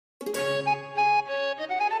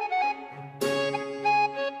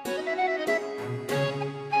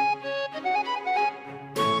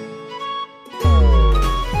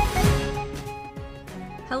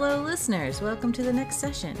listeners, welcome to the next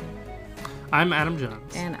session. I'm Adam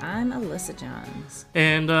Johns. And I'm Alyssa Johns.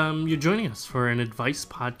 And you're joining us for an advice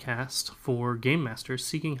podcast for game masters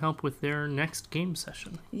seeking help with their next game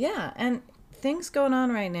session. Yeah, and things going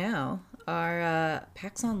on right now are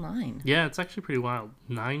PAX Online. Yeah, it's actually pretty wild.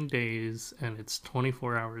 9 days, and it's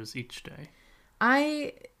 24 hours each day.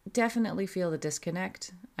 I definitely feel the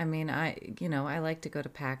disconnect. I mean, I like to go to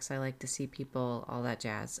PAX. I like to see people, all that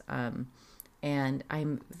jazz. And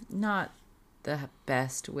I'm not the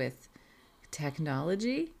best with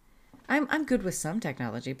technology. I'm good with some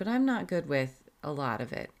technology, but I'm not good with a lot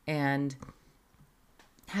of it. And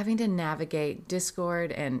having to navigate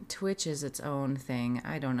Discord, and Twitch is its own thing.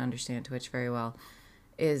 I don't understand Twitch very well.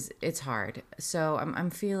 It's hard. So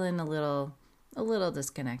I'm feeling a little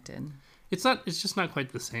disconnected. It's just not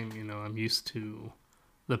quite the same, you know. I'm used to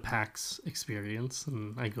the PAX experience,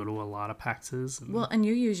 and I go to a lot of PAXs. Well, and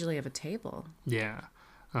you usually have a table. Yeah,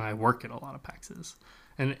 I work at a lot of PAXs,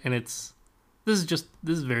 and this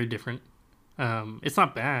is very different. It's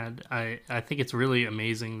not bad. I think it's really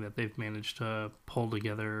amazing that they've managed to pull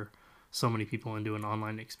together so many people and do an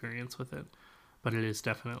online experience with it, but it is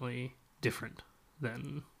definitely different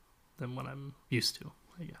than what I'm used to,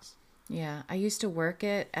 I guess. Yeah, I used to work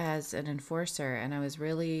it as an enforcer, and I was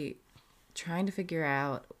really trying to figure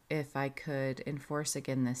out if I could enforce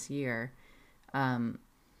again this year.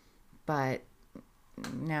 But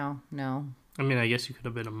no. I mean, I guess you could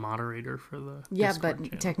have been a moderator for the Discord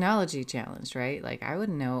channel. Technology challenged, right? Like, I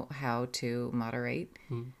wouldn't know how to moderate.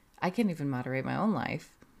 I can't even moderate my own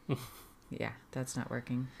life. Yeah, that's not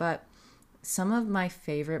working. But some of my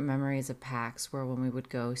favorite memories of PAX were when we would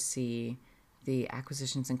go see the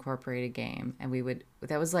Acquisitions Incorporated game, and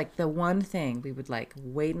that was like the one thing we would like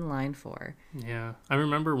wait in line for. Yeah, I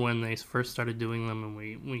remember when they first started doing them, and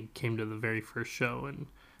we came to the very first show, and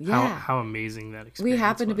how amazing that experience was. We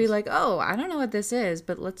happened to be like, oh, I don't know what this is,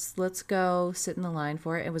 but let's go sit in the line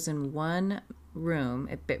for it. It was in one room.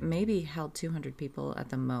 It maybe held 200 people at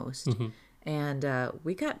the most, and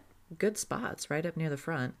we got good spots right up near the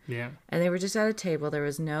front. Yeah, and they were just at a table. There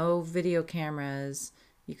was no video cameras.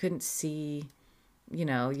 You couldn't see, you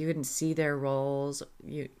couldn't see their roles.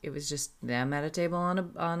 It was just them at a table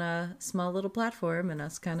on a small little platform, and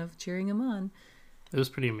us kind of cheering them on. It was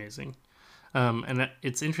pretty amazing. And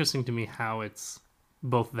it's interesting to me how it's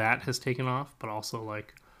both that has taken off, but also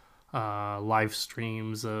like live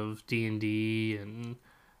streams of D&D and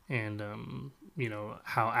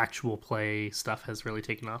how actual play stuff has really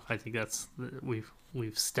taken off. I think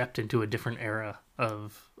we've stepped into a different era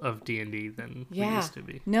of D&D than we used to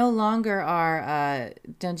be. No longer are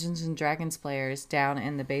Dungeons and Dragons players down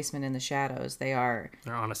in the basement in the shadows. They're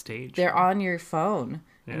on a stage. They're on your phone,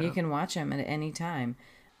 and you can watch them at any time.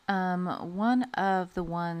 One of the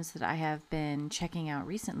ones that I have been checking out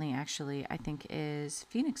recently, actually, I think is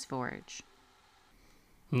Phoenix Forge.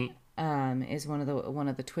 Is one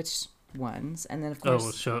of the Twitch ones, and then of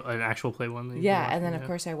course an actual play one. Of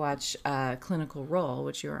course I watch Clinical Role,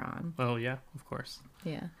 which you're on. Oh yeah, of course.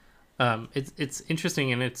 Yeah. It's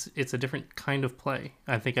interesting, and it's a different kind of play.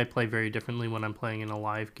 I think I play very differently when I'm playing in a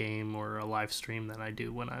live game or a live stream than I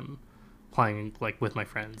do when I'm playing like with my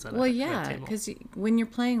friends at a table. Because when you're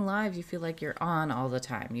playing live, you feel like you're on all the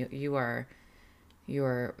time. You're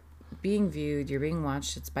being viewed, you're being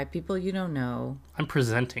watched. It's by people you don't know. I'm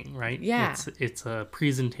presenting, right? Yeah. It's a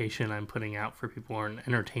presentation I'm putting out for people, or an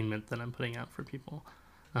entertainment that I'm putting out for people.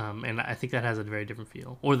 And I think that has a very different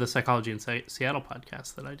feel. Or the Psychology in Seattle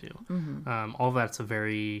podcast that I do. All of that's a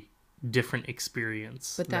very different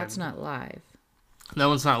experience. But that's not live. That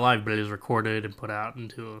one's not live, but it is recorded and put out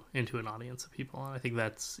into an audience of people. And I think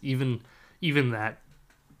that's even that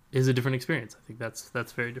is a different experience. I think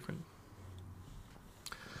that's very different.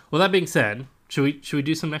 Well, that being said, should we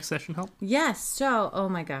do some next session help? Yes. So, oh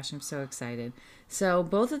my gosh, I'm so excited. So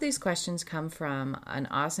both of these questions come from an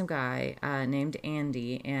awesome guy named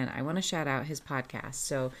Andy, and I want to shout out his podcast.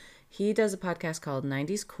 So he does a podcast called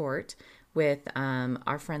 90s Court with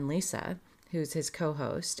our friend Lisa, who's his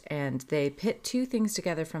co-host, and they pit two things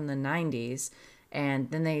together from the 90s,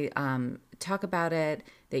 and then they talk about it.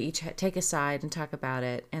 They each take a side and talk about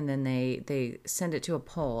it, and then they send it to a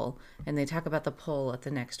poll, and they talk about the poll at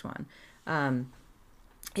the next one.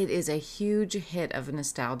 It is a huge hit of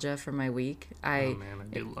nostalgia for my week. I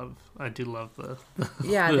do love the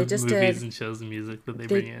they just movies did, and shows and music that they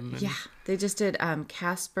bring in. They just did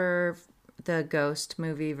Casper the Ghost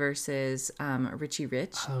movie versus Richie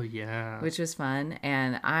Rich, Oh yeah. which was fun.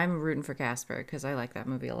 And I'm rooting for Casper because I like that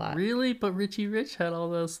movie a lot. Really? But Richie Rich had all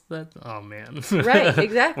those that oh man. Right,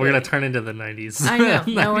 exactly. We're gonna turn into the 90s. I know.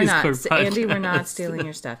 No, we're 90s not. core So, Andy, we're not podcast. stealing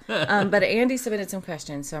your stuff. But Andy submitted some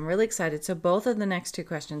questions, so I'm really excited. So both of the next two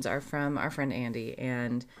questions are from our friend Andy,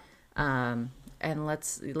 and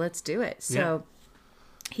let's do it. So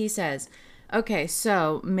he says, okay,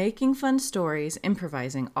 so making fun stories,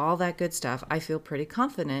 improvising, all that good stuff, I feel pretty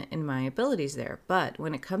confident in my abilities there. But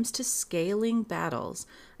when it comes to scaling battles,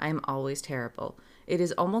 I'm always terrible. It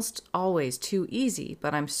is almost always too easy,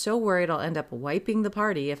 but I'm so worried I'll end up wiping the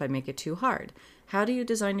party if I make it too hard. How do you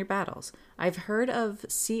design your battles? I've heard of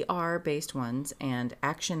CR-based ones and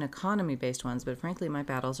action economy-based ones, but frankly, my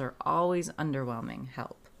battles are always underwhelming.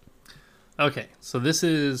 Help. Okay, so this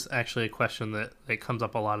is actually a question that comes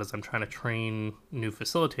up a lot as I'm trying to train new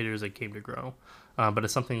facilitators at Game to Grow. But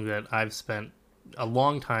it's something that I've spent a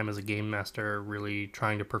long time as a game master really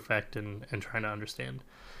trying to perfect and trying to understand.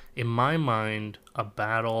 In my mind, a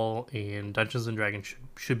battle in Dungeons and Dragons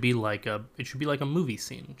should be like a movie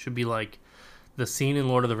scene. It should be like the scene in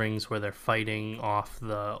Lord of the Rings where they're fighting off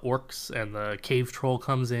the orcs and the cave troll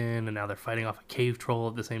comes in, and now they're fighting off a cave troll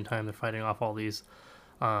at the same time. They're fighting off all these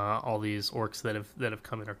orcs that have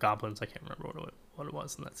come in, or goblins. I can't remember what it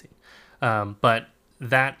was in that scene. But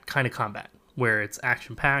that kind of combat where it's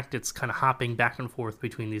action packed, it's kind of hopping back and forth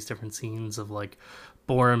between these different scenes of like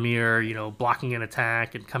Boromir, blocking an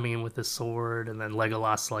attack and coming in with his sword, and then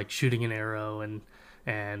Legolas like shooting an arrow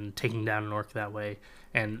and taking down an orc that way.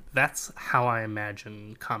 And that's how I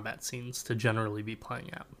imagine combat scenes to generally be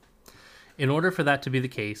playing out. In order for that to be the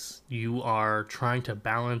case, you are trying to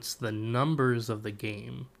balance the numbers of the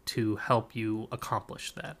game to help you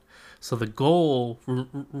accomplish that. So the goal,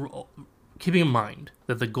 keeping in mind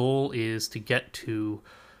that the goal is to get to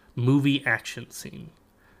movie action scene,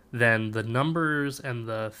 then the numbers and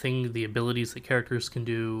the abilities that characters can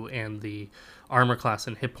do and the armor class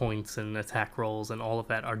and hit points and attack rolls and all of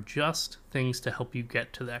that are just things to help you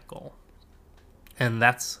get to that goal. And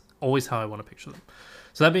that's always how I want to picture them.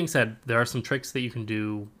 So that being said, there are some tricks that you can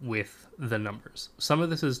do with the numbers. Some of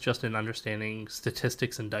this is just in understanding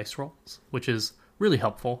statistics and dice rolls, which is really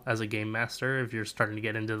helpful as a game master if you're starting to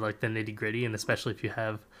get into like the nitty gritty, and especially if you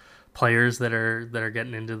have players that are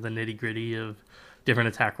getting into the nitty gritty of different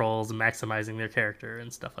attack rolls and maximizing their character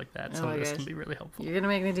and stuff like that. Some of this can be really helpful. You're gonna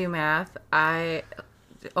make me do math. I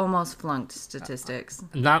almost flunked statistics.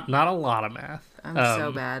 Not a lot of math. I'm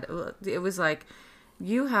so bad. It was like,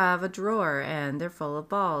 you have a drawer and they're full of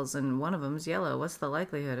balls and one of them's yellow. What's the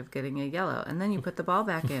likelihood of getting a yellow? And then you put the ball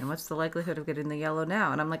back in. What's the likelihood of getting the yellow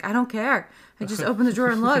now? And I'm like, I don't care. I just open the drawer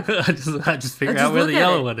and look. I just figure out where the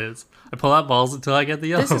yellow one is. I pull out balls until I get the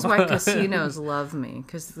yellow. This is why casinos love me,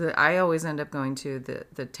 because I always end up going to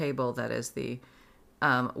the table that is the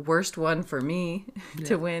worst one for me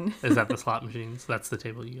to win. Is that the slot machines? That's the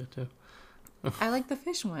table you get to. I like the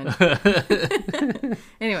fish one.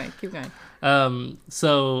 Anyway, keep going.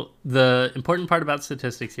 So the important part about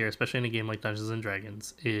statistics here, especially in a game like Dungeons and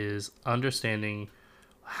Dragons, is understanding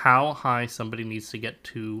how high somebody needs to get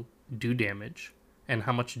to do damage and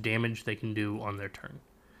how much damage they can do on their turn.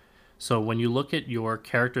 So when you look at your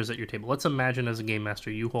characters at your table, let's imagine as a game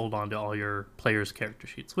master you hold on to all your players' character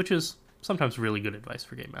sheets, which is sometimes really good advice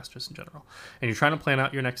for game masters in general. And you're trying to plan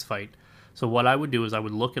out your next fight. So what I would do is I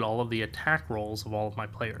would look at all of the attack rolls of all of my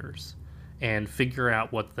players and figure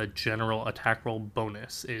out what the general attack roll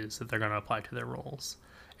bonus is that they're going to apply to their rolls.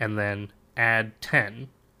 And then add 10,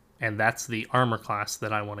 and that's the armor class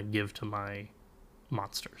that I want to give to my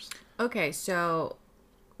monsters. Okay, so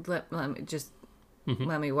let me just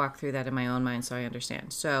let me walk through that in my own mind so I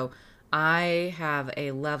understand. So I have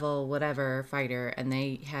a level whatever fighter, and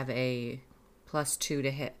they have a +2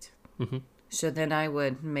 to hit. Mm-hmm. So then I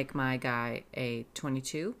would make my guy a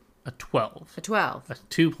 22? A 12. A 12. A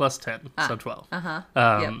 2 plus 10, so 12. Uh-huh.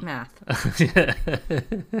 Yep, math.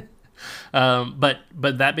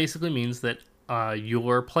 But that basically means that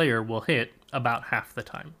your player will hit about half the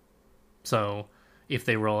time. So if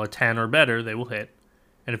they roll a 10 or better, they will hit.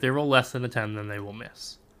 And if they roll less than a 10, then they will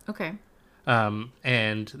miss. Okay.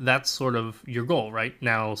 And that's sort of your goal, right?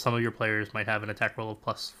 Now, some of your players might have an attack roll of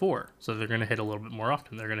 +4, so they're going to hit a little bit more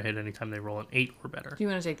often. They're going to hit anytime they roll an 8 or better. You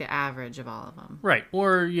want to take the average of all of them. Right.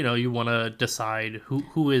 Or, you want to decide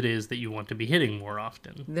who it is that you want to be hitting more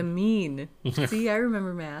often. The mean. See, I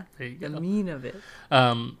remember math. There you go. The mean of it.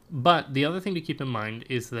 But the other thing to keep in mind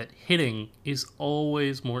is that hitting is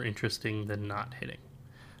always more interesting than not hitting.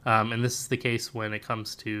 And this is the case when it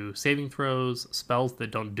comes to saving throws. Spells that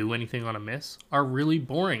don't do anything on a miss are really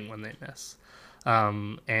boring when they miss.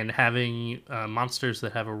 And having monsters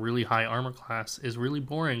that have a really high armor class is really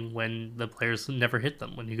boring when the players never hit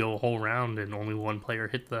them. When you go a whole round and only one player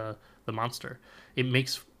hit the monster, it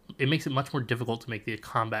makes it much more difficult to make the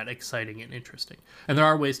combat exciting and interesting. And there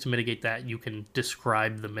are ways to mitigate that. You can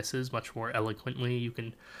describe the misses much more eloquently. You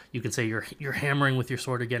can say you're hammering with your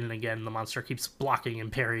sword again and again. The monster keeps blocking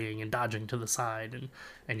and parrying and dodging to the side,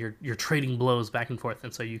 and you're trading blows back and forth.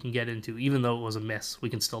 And so you can get into, even though it was a miss, we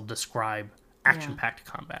can still describe action-packed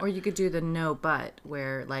combat. Or you could do the no but,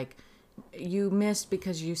 where like you missed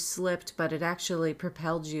because you slipped, but it actually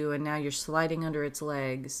propelled you, and now you're sliding under its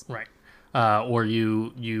legs. Right. Or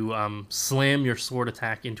you slam your sword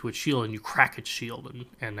attack into its shield and you crack its shield,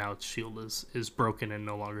 and now its shield is broken and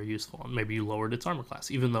no longer useful. And maybe you lowered its armor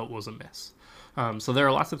class, even though it was a miss. So there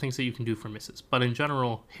are lots of things that you can do for misses. But in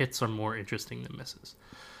general, hits are more interesting than misses.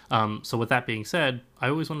 So with that being said, I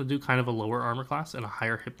always want to do kind of a lower armor class and a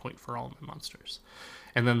higher hit point for all of my monsters.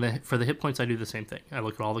 And then for the hit points, I do the same thing. I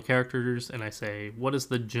look at all the characters and I say, what is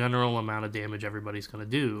the general amount of damage everybody's going to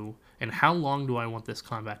do? And how long do I want this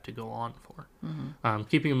combat to go on for? Mm-hmm.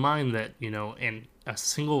 Keeping in mind that, and a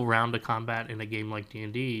single round of combat in a game like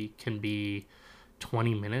D&D can be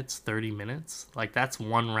 20 minutes, 30 minutes. Like, that's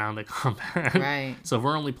one round of combat. Right. So if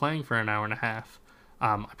we're only playing for an hour and a half,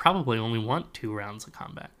 I probably only want 2 rounds of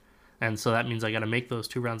combat. And so that means I got to make those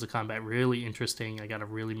 2 rounds of combat really interesting. I got to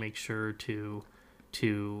really make sure to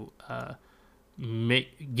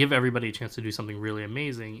give everybody a chance to do something really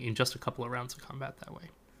amazing in just a couple of rounds of combat that way.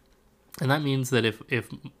 And that means that if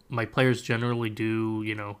my players generally do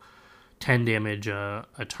 10 damage a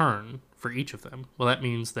turn for each of them, well, that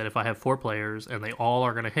means that if I have 4 players and they all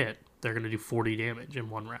are going to hit, they're going to do 40 damage in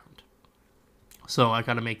one round. So I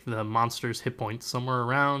got to make the monster's hit points somewhere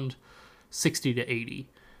around 60 to 80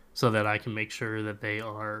 so that I can make sure that they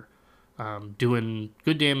are doing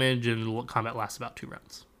good damage and combat lasts about 2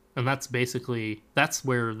 rounds. And that's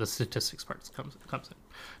where the statistics part comes in.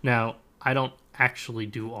 Now, I don't actually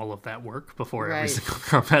do all of that work before every single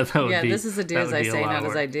combat. This is a do as I say, not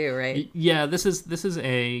as I do, right? Yeah, this is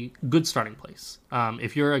a good starting place.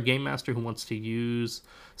 If you're a game master who wants to use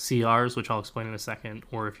CRs, which I'll explain in a second,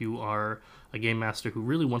 or if you are a game master who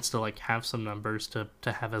really wants to have some numbers to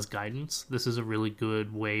have as guidance, this is a really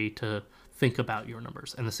good way to think about your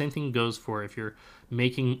numbers. And the same thing goes for if you're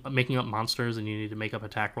making up monsters and you need to make up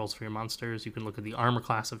attack rolls for your monsters. You can look at the armor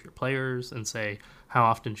class of your players and say, how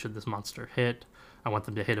often should this monster hit? I want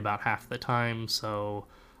them to hit about half the time, so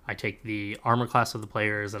I take the armor class of the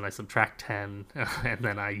players and I subtract 10, and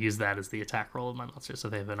then I use that as the attack roll of my monster. So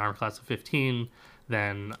if they have an armor class of 15,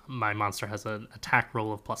 then my monster has an attack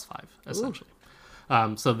roll of +5, essentially.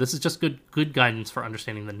 So this is just good guidance for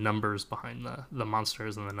understanding the numbers behind the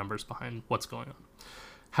monsters and the numbers behind what's going on.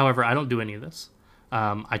 However, I don't do any of this.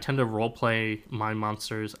 I tend to roleplay my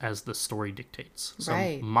monsters as the story dictates.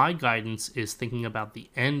 So my guidance is thinking about the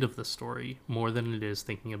end of the story more than it is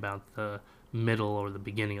thinking about the middle or the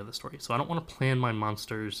beginning of the story. So I don't want to plan my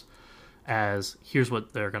monsters as here's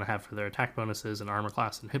what they're going to have for their attack bonuses and armor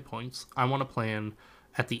class and hit points. I want to plan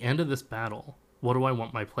at the end of this battle, what do I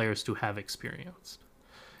want my players to have experienced?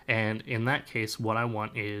 And in that case, what I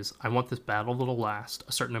want is I want this battle to last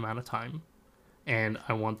a certain amount of time, and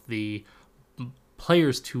I want the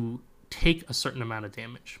players to take a certain amount of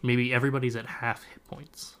damage. Maybe everybody's at half hit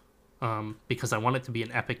points, because I want it to be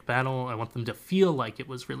an epic battle. I want them to feel like it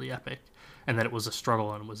was really epic and that it was a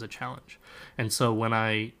struggle and it was a challenge. And so when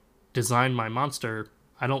I design my monster,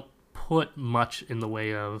 I don't put much in the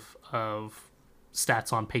way of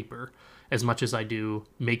stats on paper as much as I do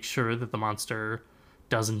make sure that the monster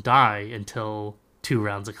doesn't die until 2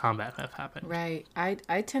 rounds of combat have happened. Right.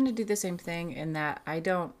 I tend to do the same thing in that I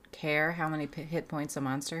don't care how many hit points a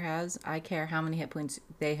monster has. I care how many hit points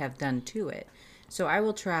they have done to it. So I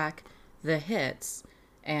will track the hits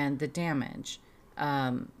and the damage.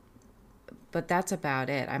 But that's about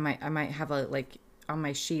it. I might have on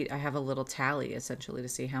my sheet, I have a little tally essentially to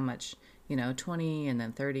see how much, 20 and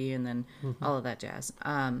then 30 and then all of that jazz.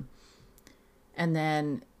 And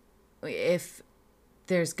then if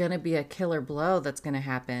there's going to be a killer blow that's going to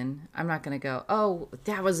happen, I'm not going to go, oh,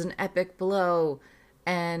 that was an epic blow.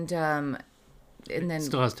 And then it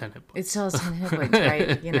still has 10 hit points. It still has 10 hit points,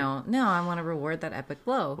 right? No, I want to reward that epic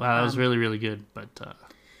blow. Wow, that was really, really good. But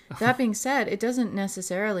that being said, it doesn't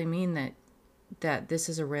necessarily mean that this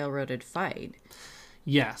is a railroaded fight.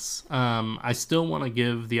 Yes. I still want to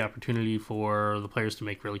give the opportunity for the players to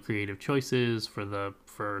make really creative choices,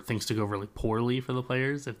 for things to go really poorly for the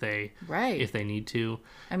players if they need to.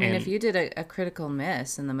 I mean, if you did a critical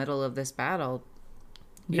miss in the middle of this battle,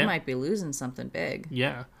 you might be losing something big.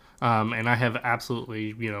 Yeah. And I have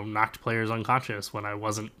absolutely, knocked players unconscious when I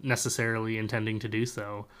wasn't necessarily intending to do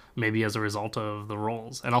so, maybe as a result of the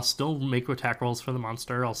rolls. And I'll still make attack rolls for the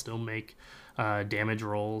monster. I'll still make damage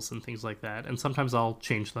rolls and things like that. And sometimes I'll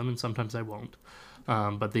change them, and sometimes I won't.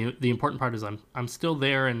 But the important part is I'm still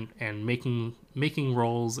there and making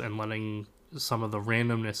rolls and letting some of the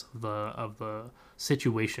randomness of the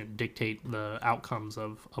situation dictate the outcomes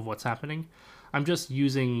of what's happening. I'm just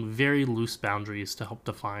using very loose boundaries to help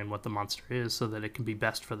define what the monster is so that it can be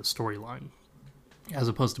best for the storyline as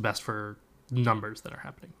opposed to best for numbers that are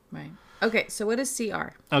happening. Right. Okay, so what is CR?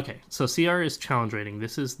 Okay, so CR is challenge rating.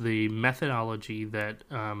 This is the methodology that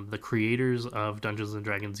the creators of Dungeons &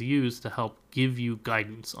 Dragons use to help give you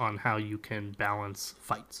guidance on how you can balance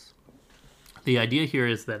fights. The idea here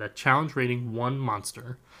is that a challenge rating 1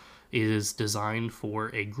 monster is designed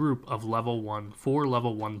for a group of level 1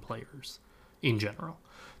 players in general.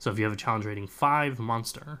 So if you have a challenge rating 5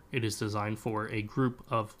 monster, it is designed for a group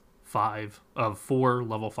of 4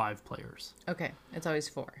 level 5 players. Okay, it's always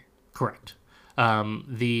 4. Correct.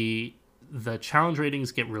 The challenge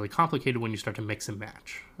ratings get really complicated when you start to mix and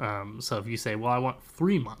match. So if you say, well, I want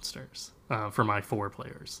 3 monsters for my 4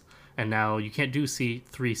 players, and now you can't do 3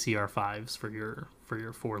 CR5s for your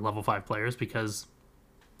 4 level 5 players because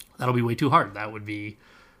that'll be way too hard. That would be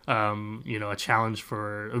a challenge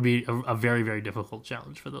it would be a very, very difficult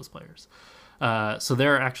challenge for those players. So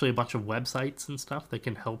there are actually a bunch of websites and stuff that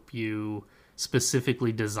can help you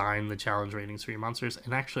specifically design the challenge ratings for your monsters.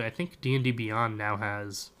 And actually, I think D&D Beyond now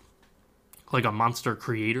has like a monster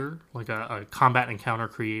creator, like a combat encounter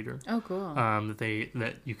creator. Oh, cool.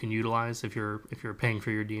 That you can utilize if you're paying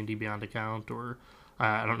for your D&D Beyond account, or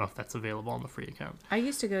I don't know if that's available on the free account. I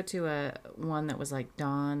used to go to one that was like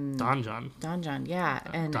Donjon, yeah.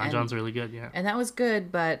 Donjon's really good, yeah. And that was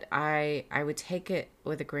good, but I would take it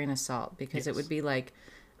with a grain of salt because It would be like,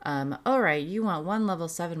 all right, you want 1 level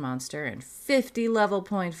 7 monster and 50 level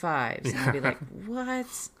 0.5s. And I'd be like,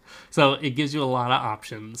 what? So it gives you a lot of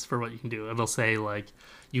options for what you can do. It'll say, like,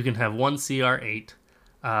 you can have 1 CR8,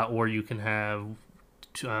 or you can have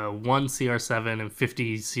 1 CR7 and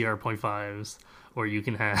 50 CR.5s, or you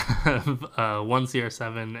can have 1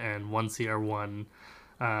 CR7 and 1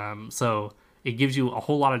 CR1. So it gives you a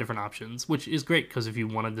whole lot of different options, which is great because if you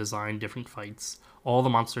want to design different fights, all the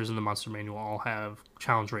monsters in the monster manual all have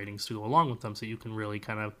challenge ratings to go along with them, so you can really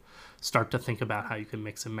kind of start to think about how you can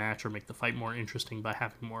mix and match or make the fight more interesting by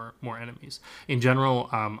having more enemies. In general,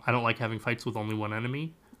 I don't like having fights with only one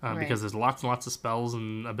enemy because there's lots and lots of spells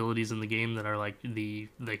and abilities in the game that are like the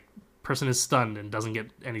person is stunned and doesn't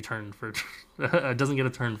get any turn for doesn't get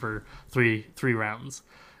a turn for three rounds.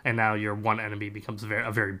 And now your one enemy becomes a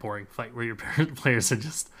very boring fight where your players are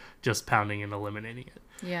just pounding and eliminating it.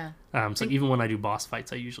 Yeah. So even when I do boss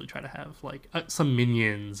fights, I usually try to have like some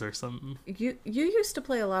minions or some. You used to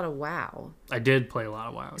play a lot of WoW. I did play a lot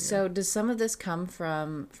of WoW. Yeah. So does some of this come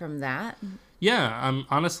from that? Yeah.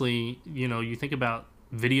 Honestly, you think about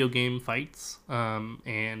video game fights,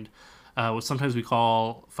 and what sometimes we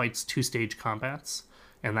call fights 2-stage combats.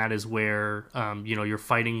 And that is where, you're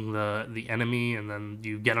fighting the enemy, and then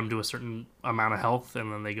you get them to a certain amount of health,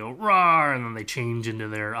 and then they go, roar, and then they change into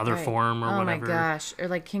their other form or whatever. Oh, my gosh. Or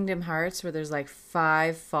like Kingdom Hearts, where there's like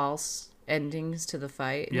 5 false endings to the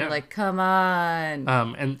fight. And you're like, come on.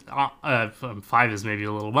 And 5 is maybe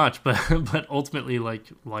a little much, but ultimately,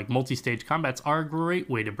 like multi-stage combats are a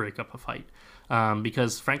great way to break up a fight.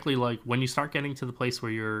 Because frankly, like when you start getting to the place where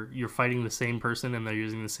you're fighting the same person and they're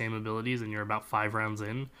using the same abilities and you're about 5 rounds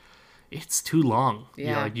in, it's too long.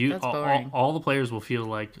 Yeah, that's boring. All the players will feel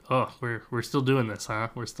like, oh, we're still doing this, huh?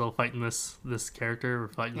 We're still fighting this character. We're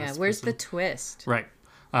fighting this. Where's person. the twist? Right.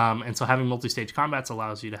 And so having multi-stage combats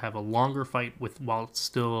allows you to have a longer fight while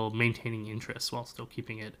still maintaining interest, while still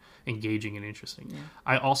keeping it engaging and interesting. Yeah.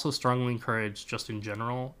 I also strongly encourage, just in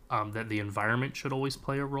general, that the environment should always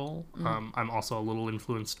play a role. I'm also a little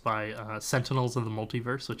influenced by Sentinels of the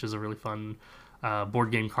Multiverse, which is a really fun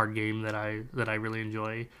board game, card game that I really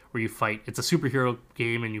enjoy, where you fight. It's a superhero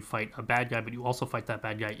game, and you fight a bad guy, but you also fight that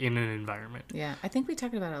bad guy in an environment. Yeah, I think we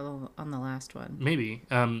talked about it on the last one. Maybe.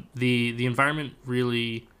 The environment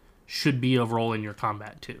really should be a role in your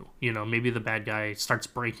combat too. Maybe the bad guy starts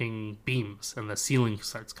breaking beams and the ceiling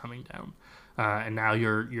starts coming down, and now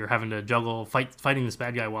you're having to juggle fighting this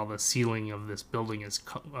bad guy while the ceiling of this building is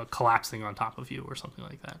collapsing on top of you or something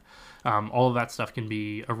like that. All of that stuff can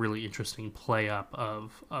be a really interesting play up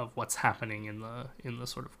of what's happening in the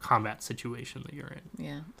sort of combat situation that you're in.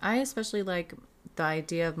 Yeah, I especially like the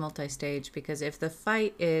idea of multi-stage because if the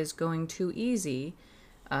fight is going too easy,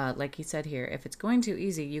 like he said here, if it's going too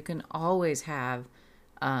easy, you can always have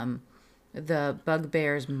the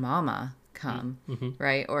bugbear's mama come,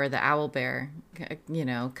 right? Or the owl bear,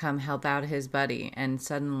 come help out his buddy. And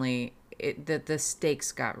suddenly the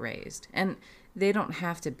stakes got raised. And they don't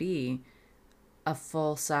have to be a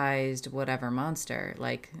full-sized whatever monster.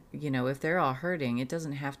 Like, if they're all hurting, it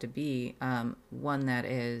doesn't have to be one that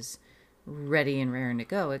is ready and raring to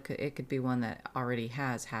go. It could be one that already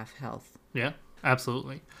has half health. Yeah,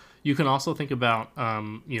 absolutely. You can also think about,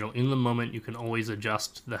 in the moment, you can always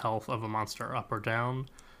adjust the health of a monster up or down.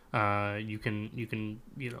 You can, even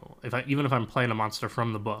if I'm playing a monster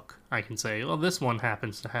from the book, I can say, well, this one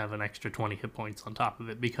happens to have an extra 20 hit points on top of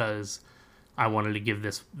it because I wanted to give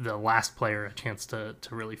the last player a chance to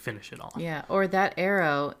really finish it off. Yeah, or that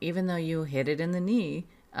arrow, even though you hit it in the knee,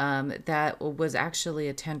 that was actually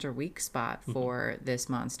a tender weak spot for this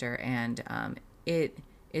monster, and it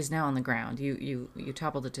is now on the ground. You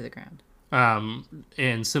toppled it to the ground.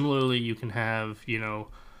 And similarly, you can have,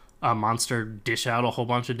 a monster dish out a whole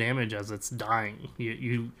bunch of damage as it's dying.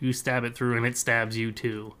 You stab it through and it stabs you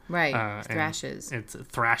too. Right, thrashes. It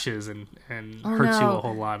thrashes and hurts you a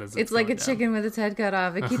whole lot as it's like a chicken with its head cut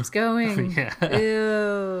off. It keeps going. Yeah.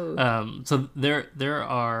 Ew. So there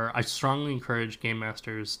are. I strongly encourage game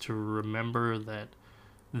masters to remember that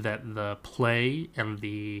the play and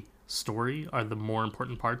the story are the more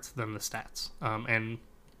important parts than the stats. And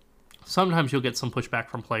sometimes you'll get some pushback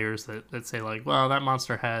from players that say like, well, that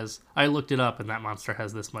monster I looked it up and that monster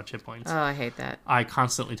has this much hit points. Oh, I hate that. I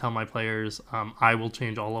constantly tell my players, I will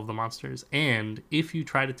change all of the monsters. And if you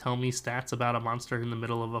try to tell me stats about a monster in the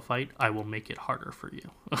middle of a fight, I will make it harder for you.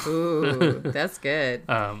 Ooh, that's good.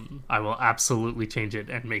 I will absolutely change it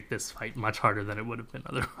and make this fight much harder than it would have been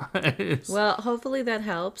otherwise. Well, hopefully that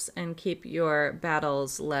helps and keep your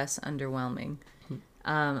battles less underwhelming.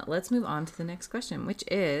 Let's move on to the next question, which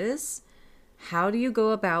is, how do you go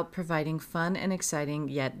about providing fun and exciting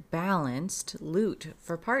yet balanced loot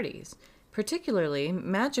for parties, particularly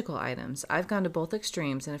magical items? I've gone to both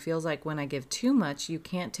extremes, and it feels like when I give too much, you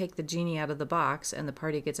can't take the genie out of the box and the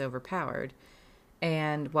party gets overpowered.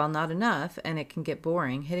 And while not enough, and it can get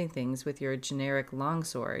boring hitting things with your generic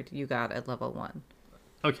longsword you got at level 1.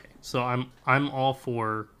 Okay, so I'm all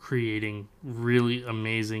for creating really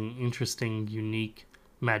amazing, interesting, unique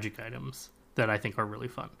magic items that I think are really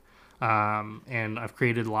fun. And I've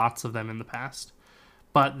created lots of them in the past.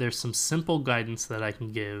 But there's some simple guidance that I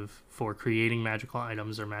can give for creating magical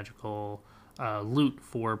items or magical loot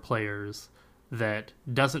for players that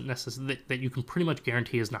doesn't necessarily, that you can pretty much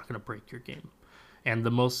guarantee is not going to break your game. And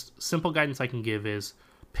the most simple guidance I can give is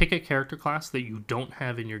pick a character class that you don't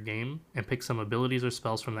have in your game and pick some abilities or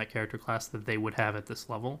spells from that character class that they would have at this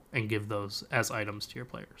level and give those as items to your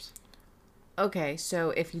players. Okay,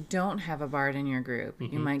 so if you don't have a bard in your group,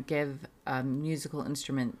 you might give a musical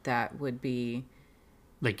instrument that would be...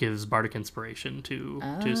 that gives bardic inspiration to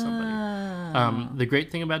somebody. The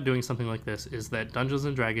great thing about doing something like this is that Dungeons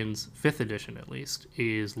 & Dragons 5th edition, at least,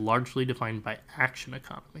 is largely defined by action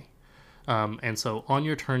economy. And so on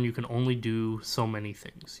your turn, you can only do so many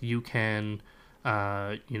things. You can,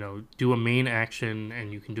 do a main action,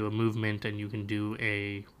 and you can do a movement, and you can do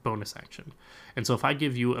a bonus action. And so if I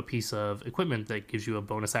give you a piece of equipment that gives you a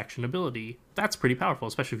bonus action ability, that's pretty powerful,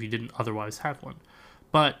 especially if you didn't otherwise have one.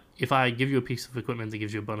 But if I give you a piece of equipment that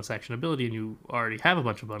gives you a bonus action ability and you already have a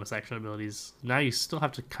bunch of bonus action abilities, now you still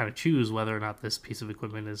have to kind of choose whether or not this piece of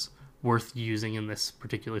equipment is worth using in this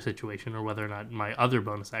particular situation or whether or not my other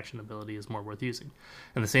bonus action ability is more worth using.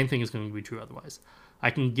 And the same thing is going to be true otherwise. I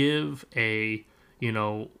can give a,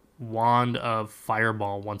 wand of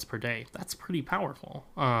fireball once per day. That's pretty powerful.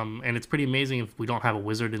 And it's pretty amazing if we don't have a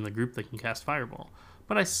wizard in the group that can cast fireball.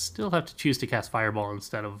 But I still have to choose to cast fireball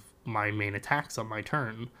instead of my main attacks on my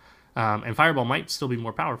turn. And fireball might still be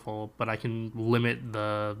more powerful, but I can limit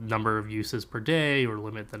the number of uses per day or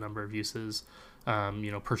limit the number of uses,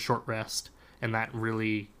 per short rest. And that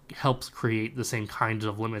really helps create the same kinds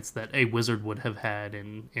of limits that a wizard would have had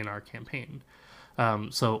in our campaign.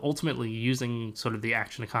 So ultimately, using sort of the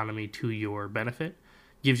action economy to your benefit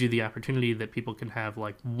gives you the opportunity that people can have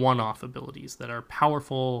like one-off abilities that are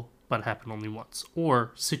powerful but happen only once,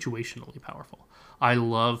 or situationally powerful. I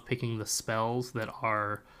love picking the spells that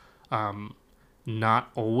are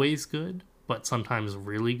not always good, but sometimes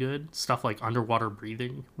really good. Stuff like underwater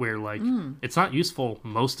breathing, where like it's not useful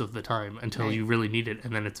most of the time until you really need it,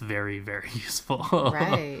 and then it's very, very useful.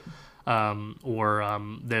 Right. Or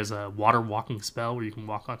there's a water walking spell where you can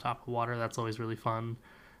walk on top of water. That's always really fun.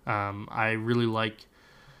 I really like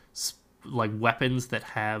weapons that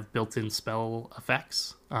have built-in spell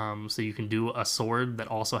effects. So you can do a sword that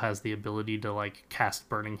also has the ability to like cast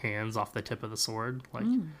burning hands off the tip of the sword.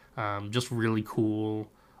 Like just really cool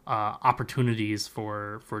opportunities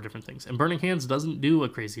for different things. And Burning Hands doesn't do a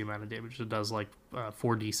crazy amount of damage. It does like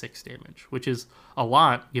 4d6 damage, which is a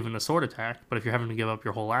lot given a sword attack. But if you're having to give up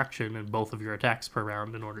your whole action and both of your attacks per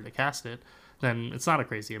round in order to cast it, then it's not a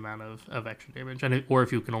crazy amount of extra damage. Or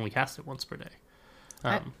if you can only cast it once per day. So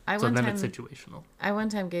then it's situational. I one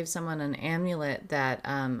time gave someone an amulet that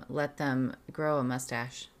let them grow a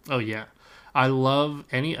mustache. Oh, yeah. I love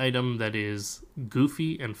any item that is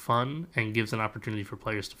goofy and fun and gives an opportunity for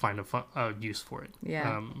players to find a use for it.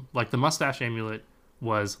 Yeah. Like the mustache amulet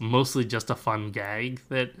was mostly just a fun gag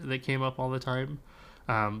that came up all the time.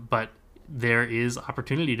 But there is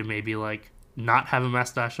opportunity to maybe like not have a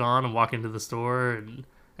mustache on and walk into the store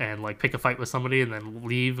and like pick a fight with somebody and then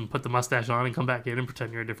leave and put the mustache on and come back in and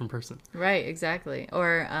pretend you're a different person. Right, exactly.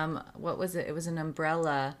 Or what was it? It was an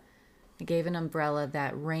umbrella. I gave an umbrella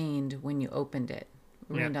that rained when you opened it.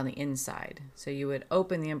 It rained on the inside. So you would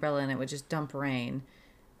open the umbrella and it would just dump rain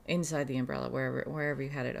inside the umbrella wherever you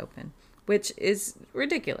had it open. Which is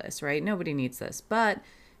ridiculous, right? Nobody needs this. But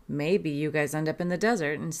maybe you guys end up in the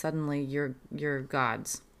desert and suddenly you're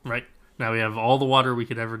gods. Right. Now we have all the water we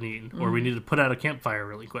could ever need. Or we need to put out a campfire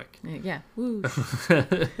really quick. Yeah. Woo.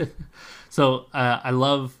 So I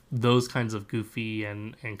love those kinds of goofy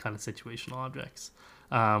and kind of situational objects.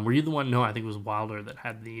 Were you the one? No, I think it was Wilder that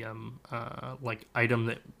had the like item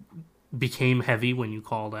that became heavy when you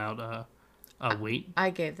called out a weight.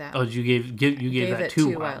 I gave that. Oh, you gave that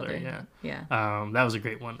to Wilder. Yeah. That was a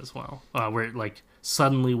great one as well. Where it like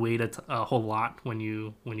suddenly weighed a whole lot when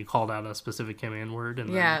you called out a specific command word.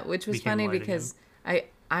 And yeah, which was funny because I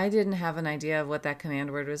didn't have an idea of what that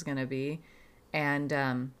command word was going to be,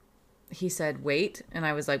 and he said wait, and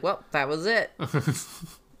I was like, well, that was it.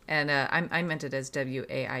 And I meant it as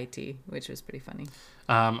WAIT, which was pretty funny.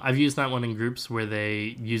 I've used that one in groups where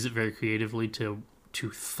they use it very creatively to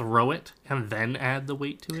throw it and then add the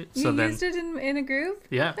weight to it. You used it in a group?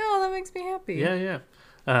 Yeah. Oh, that makes me happy. Yeah.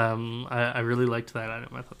 I really liked that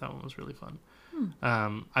item. I thought that one was really fun.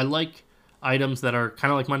 I like items that are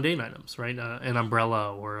kind of like mundane items, right? An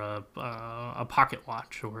umbrella or a pocket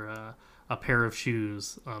watch or a pair of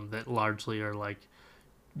shoes that largely are like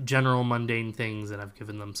general mundane things that I've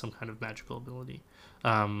given them some kind of magical ability.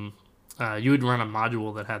 You would run a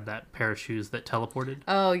module that had that pair of shoes that teleported.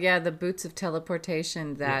 Oh, yeah, the boots of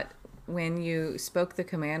teleportation that when you spoke the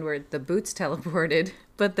command word, the boots teleported,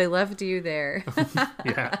 but they left you there.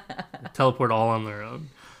 Yeah, teleport all on their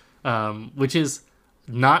own, which is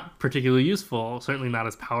not particularly useful, certainly not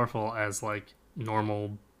as powerful as like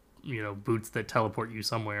normal, boots that teleport you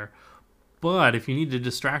somewhere. But if you need to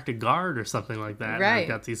distract a guard or something like that, right. I've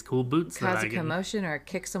got these cool boots cause a commotion or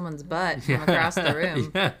kick someone's butt from across the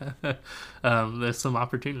room. Yeah. There's some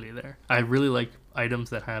opportunity there. I really like items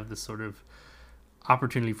that have this sort of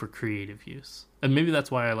opportunity for creative use. And maybe that's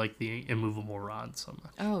why I like the immovable rod so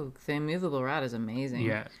much. Oh, the immovable rod is amazing.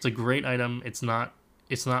 Yeah, it's a great item. It's not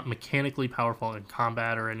mechanically powerful in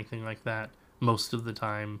combat or anything like that most of the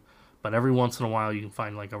time, but every once in a while you can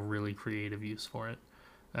find like a really creative use for it.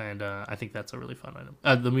 And I think that's a really fun item.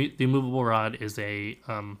 The immovable rod is a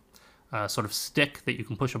sort of stick that you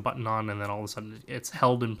can push a button on, and then all of a sudden it's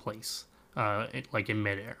held in place, like in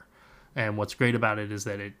midair. And what's great about it is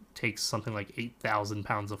that it takes something like 8,000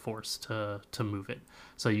 pounds of force to move it.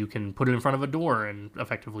 So you can put it in front of a door and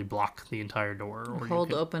effectively block the entire door. Or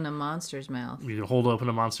hold open a monster's mouth. You can hold open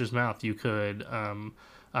a monster's mouth. You could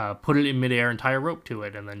put it in midair and tie a rope to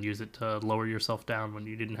it, and then use it to lower yourself down when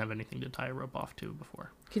you didn't have anything to tie a rope off to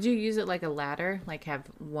before. Could you use it like a ladder? Like have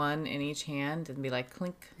one in each hand and be like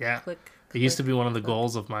clink, click. It used to be one of the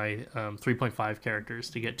goals of my 3.5 characters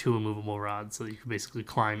to get 2 immovable rods so that you could basically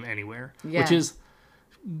climb anywhere. Yeah. Which is,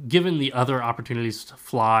 given the other opportunities to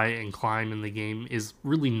fly and climb in the game, is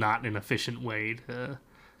really not an efficient way to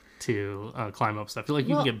climb up stuff. I feel like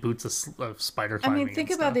you can get boots of spider climbing. I mean,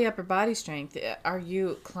 think about the upper body strength. Are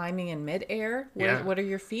you climbing in midair? What are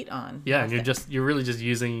your feet on? Yeah, and you're really just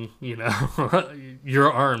using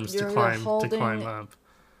your arms to climb up.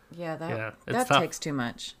 Yeah, that takes too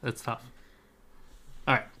much. It's tough.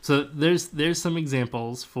 All right, so there's some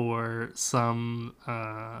examples for some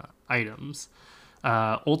items.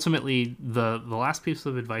 Ultimately, the last piece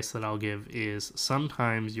of advice that I'll give is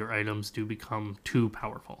sometimes your items do become too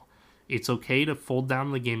powerful. It's okay to fold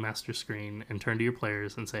down the Game Master screen and turn to your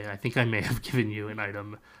players and say, I think I may have given you an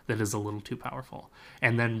item that is a little too powerful.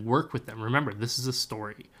 And then work with them. Remember, this is a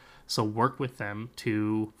story. So work with them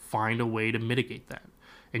to find a way to mitigate that.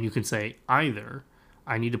 And you can say, either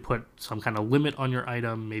I need to put some kind of limit on your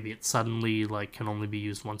item, maybe it suddenly can only be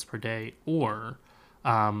used once per day, or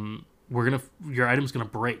your item's gonna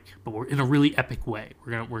break, but we're in a really epic way.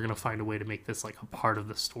 We're gonna find a way to make this like a part of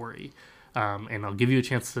the story. And I'll give you a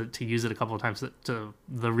chance to use it a couple of times to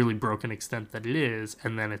the really broken extent that it is,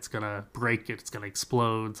 and then it's gonna break, it's gonna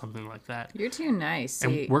explode, something like that. You're too nice.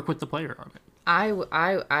 See, and work with the player on it.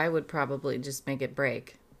 I would probably just make it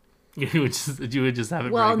break. You would just have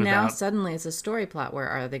it. Well, break now without... suddenly it's a story plot. Where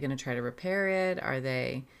are they going to try to repair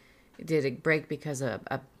it? Did it break because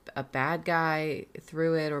a bad guy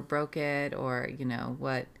threw it or broke it, or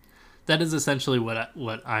what? That is essentially what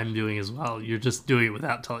I'm doing as well. You're just doing it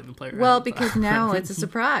without telling the player. Well, because now it's a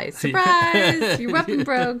surprise. Surprise! Your weapon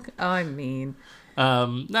broke. Oh, I'm mean.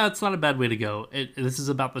 No, it's not a bad way to go. This is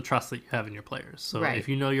about the trust that you have in your players. So right. If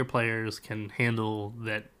you know your players can handle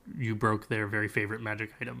that you broke their very favorite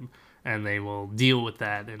magic item, and they will deal with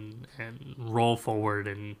that and roll forward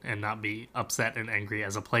and not be upset and angry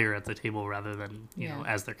as a player at the table rather than you know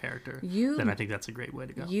as their character, then I think that's a great way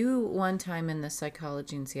to go. You one time in the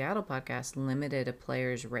Psychology in Seattle podcast limited a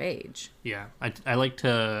player's rage. Yeah, I like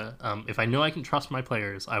to if I know I can trust my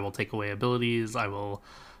players, I will take away abilities. I will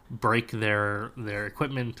break their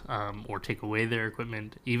equipment or take away their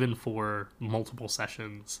equipment, even for multiple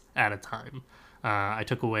sessions at a time. I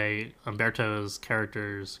took away Umberto's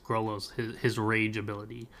character's, Grollo's, his rage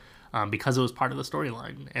ability because it was part of the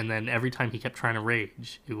storyline. And then every time he kept trying to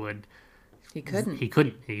rage, He couldn't. He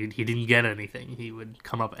didn't get anything. He would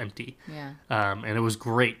come up empty. Yeah. And it was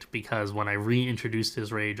great because when I reintroduced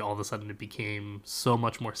his rage, all of a sudden it became so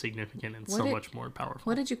much more significant and much more powerful.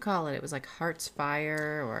 What did you call it? It was like Heart's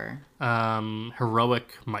Fire or...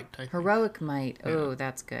 Heroic Might, I think. Heroic Might. Oh,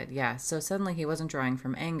 that's good. Yeah. So suddenly he wasn't drawing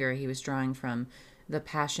from anger. He was drawing from the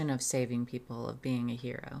passion of saving people, of being a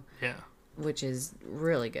hero. Yeah. Which is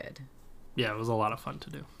really good. Yeah, it was a lot of fun to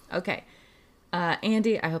do. Okay.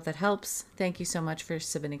 Andy, I hope that helps. Thank you so much for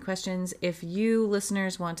submitting questions. If you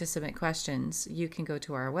listeners want to submit questions, you can go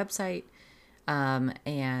to our website,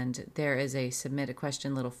 and there is a submit a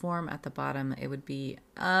question little form at the bottom. It would be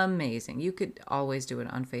amazing. You could always do it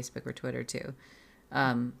on Facebook or Twitter too.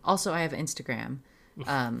 Also, I have Instagram.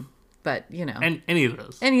 But, And any of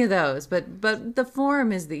those. But the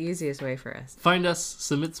forum is the easiest way for us. Find us,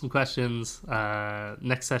 submit some questions.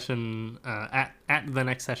 Next session, at the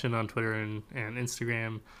next session on Twitter and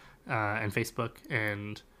Instagram and Facebook.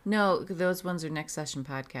 And no, those ones are Next Session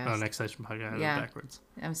Podcast. Oh, Next Session Podcast. Yeah. Backwards.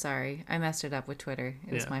 I'm sorry. I messed it up with Twitter.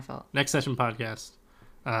 It was my fault. Next Session Podcast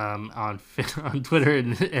on Twitter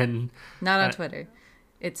and not on Twitter.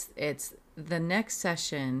 It's the Next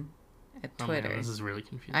Session at Twitter. Man, this is really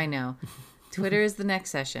confusing. I know. Twitter is the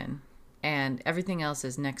Next Session, and everything else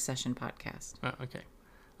is Next Session Podcast. Oh, okay.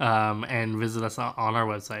 And visit us on our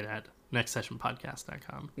website at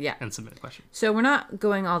nextsessionpodcast.com. Yeah. And submit a question. So we're not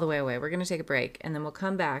going all the way away. We're going to take a break, and then we'll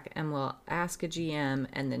come back, and we'll ask a GM,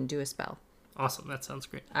 and then do a spell. Awesome. That sounds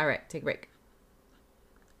great. All right. Take a break.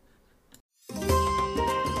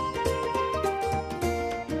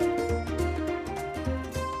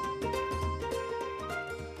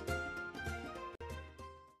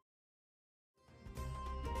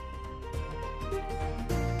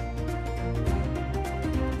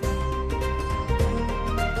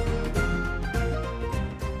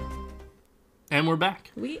 And we're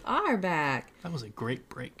back. We are back. That was a great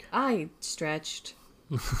break. I stretched.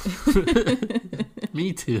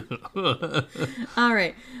 Me too. All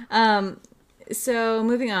right. So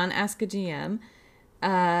moving on, ask a GM.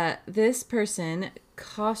 This person,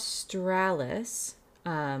 Costralis,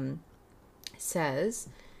 says,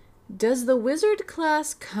 does the wizard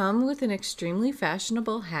class come with an extremely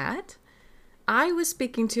fashionable hat? I was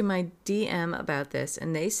speaking to my DM about this,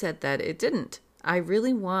 and they said that it didn't. I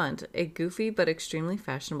really want a goofy but extremely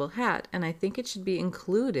fashionable hat, and I think it should be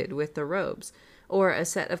included with the robes, or a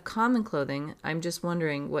set of common clothing. I'm just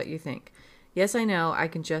wondering what you think. Yes, I know, I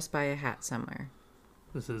can just buy a hat somewhere.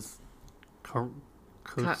 This is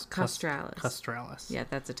Costralis. Costralis. Yeah,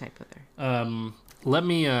 that's a typo there. Let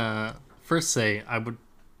me first say I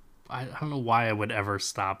don't know why I would ever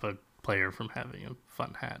stop a player from having a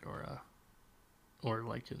fun hat or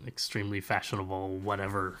like an extremely fashionable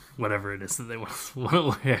whatever it is that they want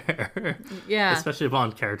to wear. Yeah. Especially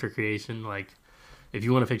upon character creation, like if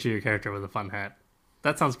you want to picture your character with a fun hat,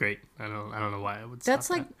 that sounds great. I don't know why I would stop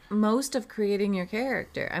That's like most of creating your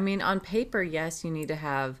character. I mean, on paper, yes, you need to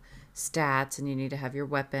have stats and you need to have your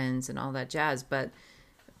weapons and all that jazz, but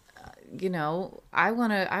I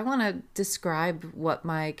want to describe what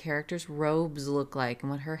my character's robes look like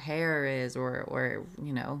and what her hair is or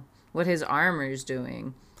what his armor is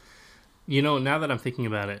doing. Now that I'm thinking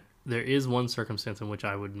about it, there is one circumstance in which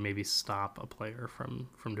I would maybe stop a player from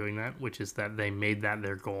doing that, which is that they made that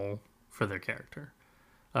their goal for their character.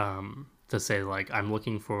 to say, like, I'm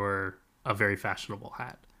looking for a very fashionable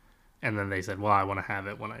hat. And then they said, well, I want to have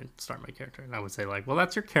it when I start my character. And I would say, like, well,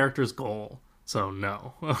 that's your character's goal. So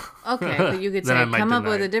no. Okay, but you could say, come up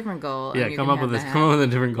with a different goal. Yeah, come up with a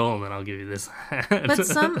different goal, and then I'll give you this hat. But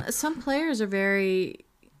some players are very,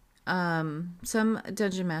 some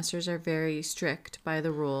dungeon masters are very strict by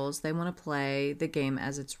the rules. They want to play the game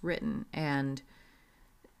as it's written, and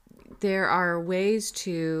there are ways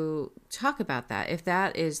to talk about that. If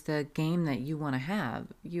that is the game that you want to have,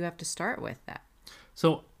 you have to start with that.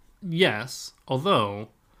 So, yes, although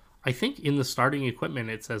I think in the starting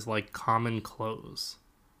equipment it says like common clothes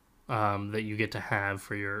that you get to have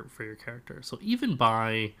for your character. So even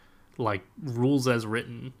by like rules as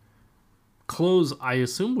written, clothes I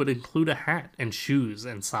assume would include a hat and shoes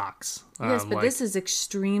and socks. Yes, but this is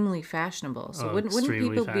extremely fashionable. So wouldn't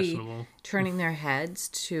people be turning their heads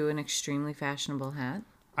to an extremely fashionable hat?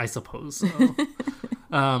 I suppose so.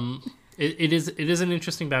 It is an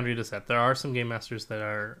interesting boundary to set. There are some game masters that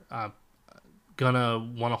are gonna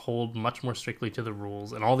want to hold much more strictly to the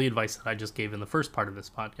rules and all the advice that I just gave in the first part of this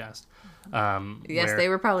podcast. Yes, they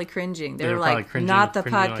were probably cringing. They were like, not the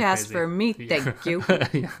podcast like for me, thank you.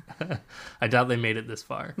 Yeah. I doubt they made it this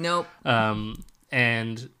far. Nope.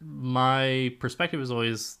 And my perspective is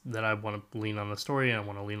always that I want to lean on the story, and I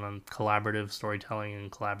want to lean on collaborative storytelling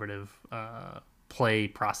and collaborative play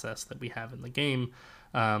process that we have in the game.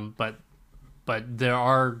 But there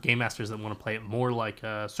are game masters that want to play it more like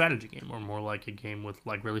a strategy game, or more like a game with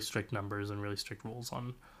like really strict numbers and really strict rules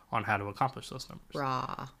on how to accomplish those numbers.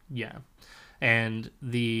 Raw. Yeah. And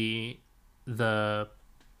there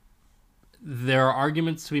are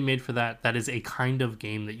arguments to be made for that. That is a kind of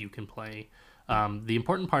game that you can play. The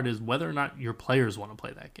important part is whether or not your players want to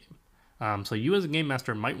play that game. So you as a game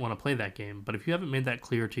master might want to play that game, but if you haven't made that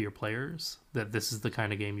clear to your players that this is the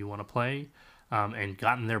kind of game you want to play, and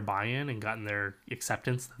gotten their buy-in and gotten their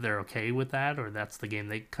acceptance that they're okay with that, or that's the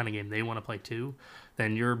kind of game they want to play too,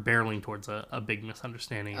 then you're barreling towards a big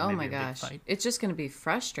misunderstanding. And oh my gosh, it's just going to be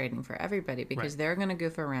frustrating for everybody because they're going to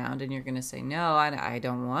goof around, and you're going to say, no, I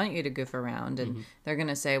don't want you to goof around, and they're going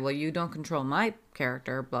to say, well, you don't control my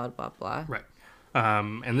character, blah blah blah. Right.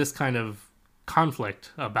 And this kind of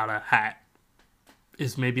conflict about a hat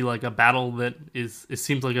is maybe like a battle that it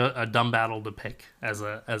seems like a dumb battle to pick as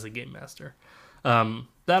a game master.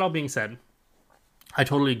 That all being said, I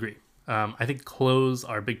totally agree. I think clothes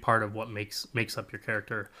are a big part of what makes up your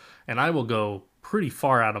character, and I will go pretty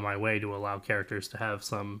far out of my way to allow characters to have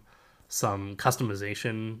some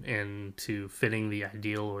customization into fitting the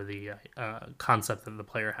ideal or the concept that the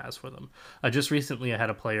player has for them. Just recently, I had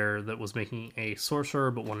a player that was making a sorcerer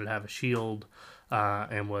but wanted to have a shield,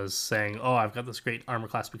 and was saying, "Oh, I've got this great armor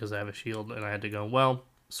class because I have a shield," and I had to go, "Well,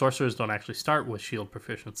 sorcerers don't actually start with shield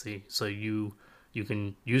proficiency, so you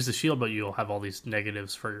can use the shield, but you'll have all these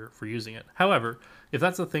negatives for using it. However, if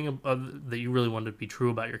that's the thing that you really want to be true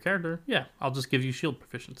about your character, yeah, I'll just give you shield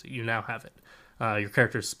proficiency. You now have it. Your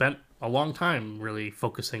character spent a long time really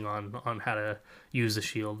focusing on how to use the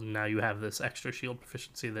shield, and now you have this extra shield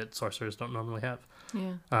proficiency that sorcerers don't normally have.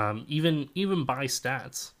 Yeah. Even by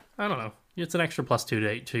stats, I don't know. It's an extra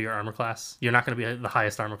 +2 to your armor class. You're not going to be the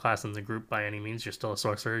highest armor class in the group by any means. You're still a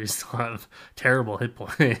sorcerer. You still have terrible hit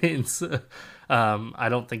points. I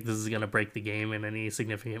don't think this is going to break the game in any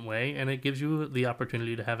significant way, and it gives you the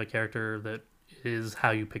opportunity to have a character that is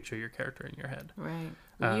how you picture your character in your head.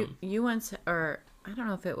 Right. You once, or I don't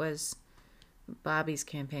know if it was Bobby's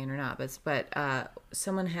campaign or not, but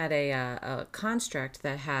someone had a construct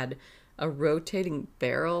that had a rotating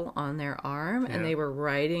barrel on their arm, and they were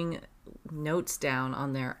writing notes down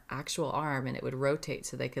on their actual arm, and it would rotate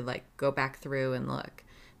so they could like go back through and look,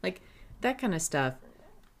 like that kind of stuff.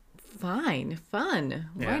 Fun.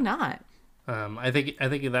 Why not? I think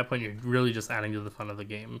at that point you're really just adding to the fun of the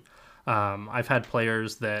game. I've had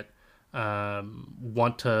players that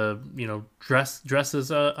want to dress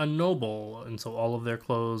as a noble, and so all of their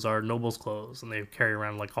clothes are noble's clothes, and they carry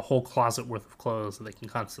around like a whole closet worth of clothes that they can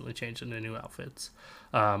constantly change into new outfits.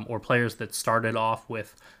 Or players that started off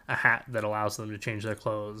with a hat that allows them to change their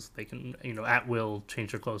clothes. They can at will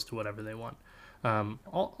change their clothes to whatever they want.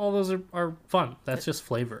 All those are fun. That's just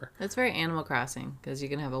flavor. That's very Animal Crossing, because you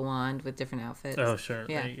can have a wand with different outfits. Oh sure.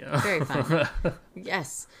 Yeah, there you go. Very fun.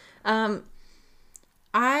 Yes.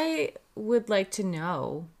 I would like to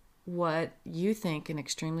know what you think an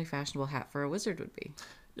extremely fashionable hat for a wizard would be.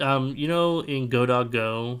 In Go Dog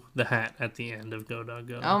Go, the hat at the end of Go Dog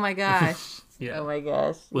Go. Oh my gosh. Yeah. Oh my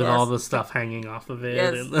gosh. With all the stuff hanging off of it.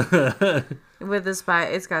 Yes. And with the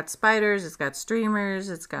it's got spiders, it's got streamers,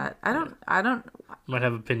 it's got I don't might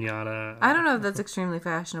have a piñata. I don't know if that's extremely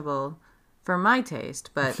fashionable. for my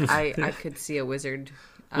taste, but I could see a wizard.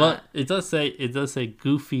 Well, it does say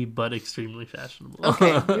goofy but extremely fashionable.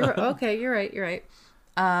 You're right.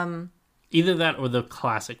 Either that or the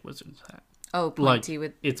classic wizard's hat. Oh, pointy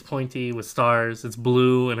with... It's pointy with stars. It's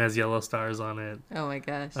blue and has yellow stars on it. Oh my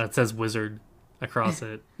gosh. It says wizard across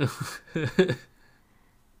it.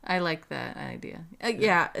 I like that idea.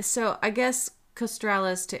 Yeah, so I guess,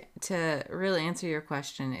 Costralis, to really answer your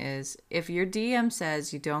question is, if your DM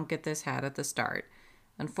says you don't get this hat at the start,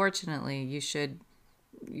 unfortunately,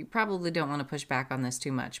 you probably don't want to push back on this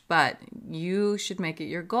too much, but you should make it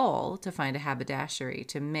your goal to find a haberdashery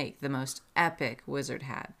to make the most epic wizard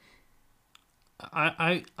hat.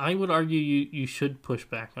 I would argue you should push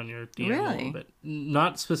back on your DM a little bit.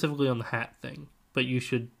 Not specifically on the hat thing, but you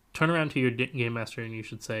should turn around to your game master and you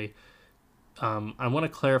should say, I want to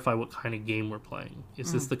clarify what kind of game we're playing.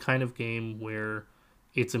 Is this the kind of game where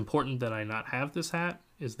it's important that I not have this hat?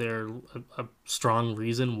 Is there a strong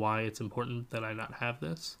reason why it's important that I not have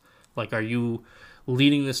this? Like, are you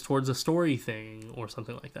leading this towards a story thing or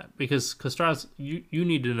something like that? Because, Kostras, you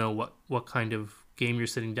need to know what kind of game you're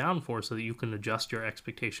sitting down for so that you can adjust your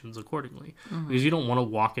expectations accordingly. Because you don't want to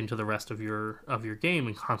walk into the rest of your game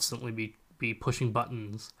and constantly be pushing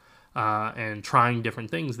buttons and trying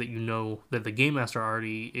different things that you know that the game master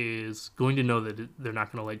already is going to know that they're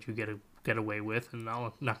not going to let you get away with and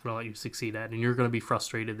not going to let you succeed at, and you're going to be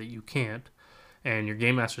frustrated that you can't, and your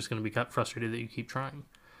game master is going to be frustrated that you keep trying.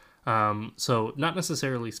 So not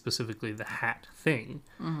necessarily specifically the hat thing,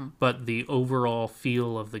 but the overall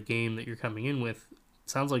feel of the game that you're coming in with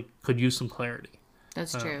sounds like could use some clarity.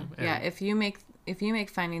 That's true. Yeah, if you make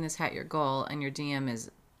finding this hat your goal and your DM is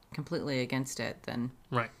completely against it, then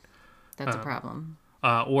that's a problem.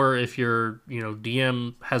 Or if your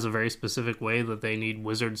DM has a very specific way that they need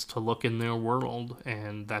wizards to look in their world,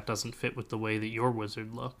 and that doesn't fit with the way that your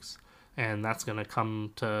wizard looks, and that's going to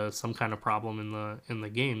come to some kind of problem in the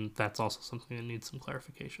game. That's also something that needs some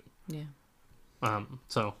clarification. Yeah.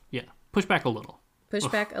 So yeah, push back a little. Push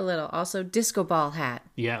back a little. Also, disco ball hat.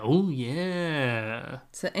 Yeah. Oh, yeah.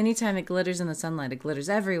 So anytime it glitters in the sunlight, it glitters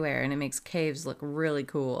everywhere, and it makes caves look really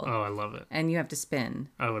cool. Oh, I love it. And you have to spin.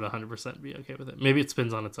 I would 100% be okay with it. Maybe it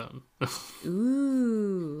spins on its own.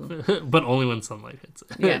 Ooh. But only when sunlight hits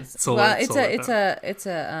it. Yes. It's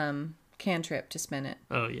a cantrip to spin it.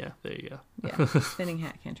 Oh, yeah. There you go. Yeah. Spinning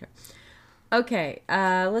hat cantrip. Okay.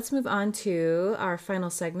 Let's move on to our final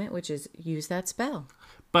segment, which is Use That Spell.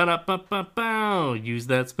 Ba-da-ba-ba-bow. Use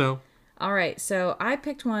that spell. All right, so I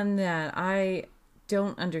picked one that I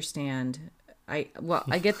don't understand. I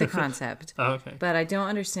get the concept, Okay, but I don't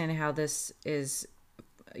understand how this is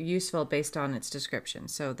useful based on its description.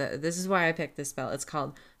 So this is why I picked this spell. It's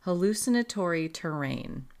called Hallucinatory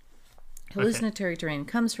Terrain. Hallucinatory Terrain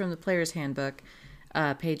comes from the Player's Handbook,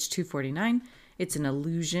 page 249. It's an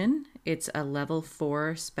illusion. It's a level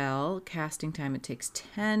 4 spell. Casting time, it takes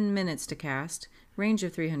 10 minutes to cast. Range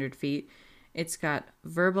of 300 feet. It's got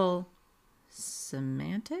verbal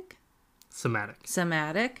somatic,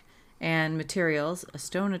 and materials: a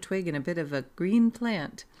stone, a twig, and a bit of a green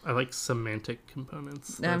plant. I like semantic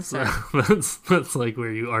components. I'm sorry. That's like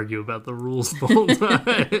where you argue about the rules the whole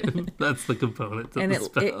time. That's the component of the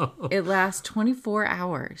spell. It lasts 24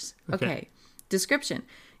 hours. Okay. Description.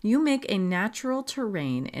 You make a natural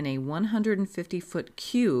terrain in a 150-foot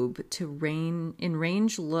cube to in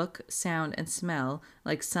range, look, sound, and smell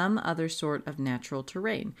like some other sort of natural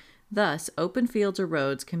terrain. Thus, open fields or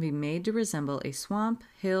roads can be made to resemble a swamp,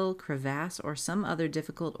 hill, crevasse, or some other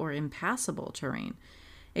difficult or impassable terrain.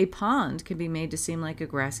 A pond can be made to seem like a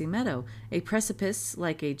grassy meadow, a precipice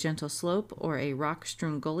like a gentle slope, or a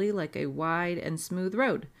rock-strewn gully like a wide and smooth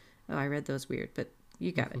road. Oh, I read those weird, but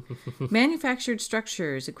you got it. Manufactured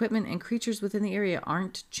structures, equipment, and creatures within the area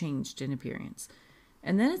aren't changed in appearance.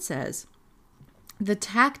 And then it says, the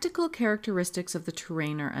tactical characteristics of the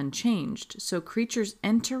terrain are unchanged, so creatures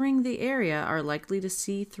entering the area are likely to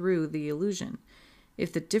see through the illusion.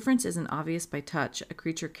 If the difference isn't obvious by touch, a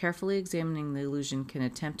creature carefully examining the illusion can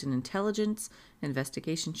attempt an intelligence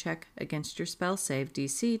investigation check against your spell save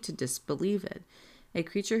DC to disbelieve it. A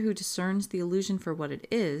creature who discerns the illusion for what it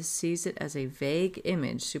is sees it as a vague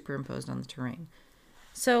image superimposed on the terrain.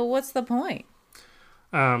 So what's the point?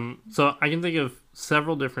 So I can think of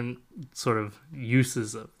several different sort of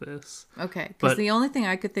uses of this. Okay, because the only thing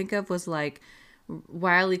I could think of was like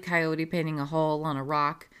Wile E. Coyote painting a hole on a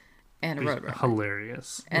rock and a roadrunner.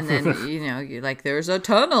 Hilarious. And then, you're like, there's a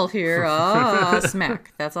tunnel here.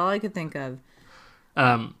 Smack. That's all I could think of.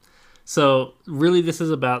 So really this is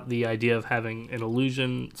about the idea of having an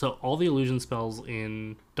illusion. So all the illusion spells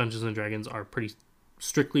in Dungeons & Dragons are pretty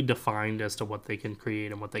strictly defined as to what they can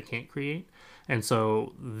create and what they can't create. And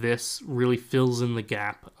so this really fills in the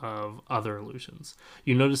gap of other illusions.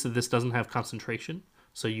 You notice that this doesn't have concentration,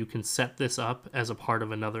 so you can set this up as a part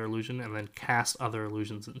of another illusion and then cast other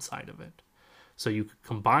illusions inside of it. So you could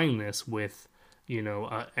combine this with,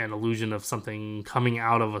 an illusion of something coming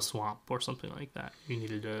out of a swamp or something like that. You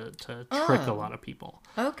needed to trick a lot of people.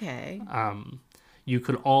 Okay. You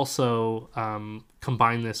could also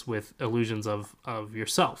combine this with illusions of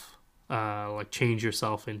yourself, like change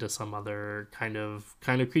yourself into some other kind of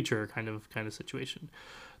creature, kind of situation.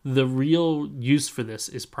 The real use for this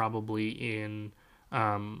is probably in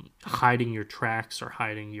hiding your tracks or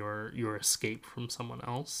hiding your escape from someone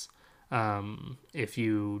else, if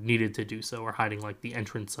you needed to do so, or hiding like the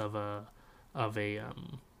entrance of a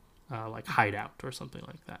like hideout or something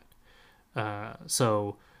like that.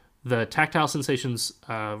 So the tactile sensations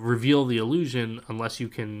reveal the illusion unless you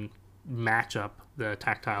can match up the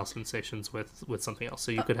tactile sensations with something else.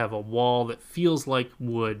 So you could have a wall that feels like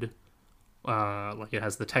wood, like it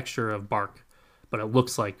has the texture of bark, but it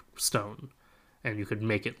looks like stone, and you could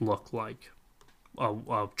make it look like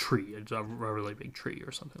a tree, a really big tree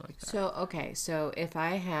or something like that. So if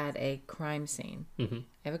I had a crime scene, Mm-hmm.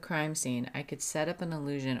 I have a crime scene, I could set up an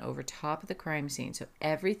illusion over top of the crime scene so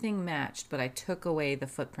everything matched, but I took away the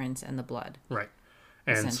footprints and the blood. Right.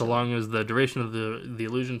 And so long as the duration of the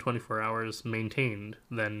illusion, 24 hours, maintained,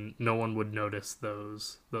 then no one would notice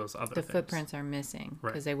those other things. The footprints are missing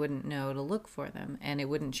because they wouldn't know to look for them, and it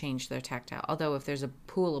wouldn't change their tactile. Although if there's a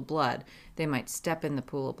pool of blood, they might step in the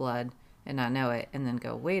pool of blood and not know it, and then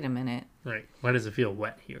go, wait a minute. Right. Why does it feel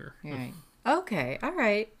wet here? Right. Okay. All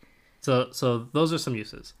right. So those are some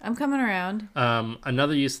uses. I'm coming around.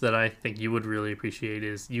 Another use that I think you would really appreciate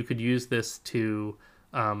is you could use this to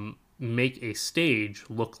make a stage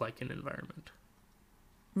look like an environment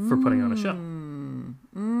for putting on a show.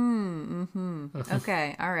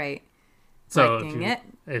 Okay. All right. So Liking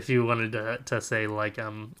if you wanted to say like,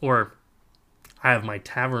 or I have my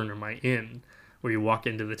tavern or my inn, where you walk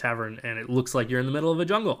into the tavern and it looks like you're in the middle of a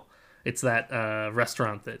jungle. It's that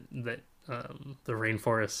restaurant that the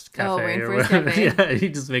Rainforest Cafe. Oh, Rainforest or whatever. Cafe. Yeah, you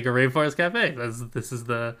just make a Rainforest Cafe. This is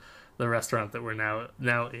the restaurant that we're now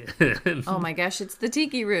in. Oh my gosh, it's the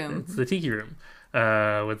Tiki Room. It's the Tiki Room,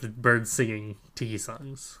 with the birds singing tiki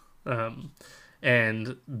songs.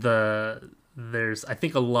 And there's, I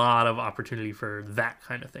think, a lot of opportunity for that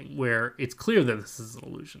kind of thing, where it's clear that this is an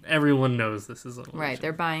illusion. Everyone knows this is an illusion. Right,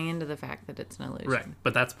 they're buying into the fact that it's an illusion. Right,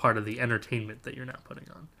 but that's part of the entertainment that you're now putting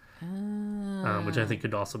on. Which I think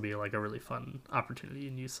could also be like a really fun opportunity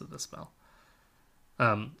and use of the spell.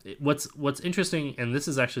 What's interesting, and this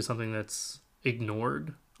is actually something that's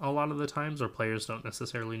ignored a lot of the times, or players don't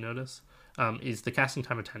necessarily notice, is the casting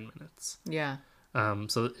time of 10 minutes. Yeah.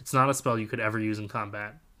 So it's not a spell you could ever use in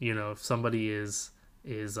combat. If somebody is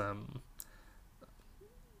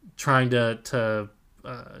trying to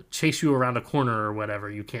chase you around a corner or whatever,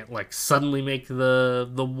 you can't like suddenly make the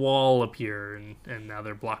wall appear and now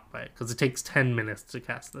they're blocked by it, because it takes 10 minutes to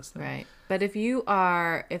cast this thing. Right. But if you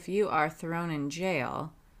are thrown in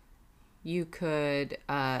jail, you could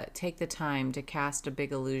take the time to cast a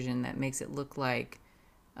big illusion that makes it look like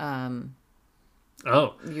you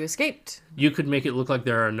escaped. You could make it look like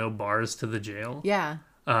there are no bars to the jail. Yeah.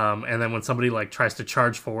 And then when somebody like tries to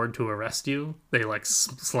charge forward to arrest you, they like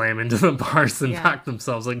slam into the bars and knock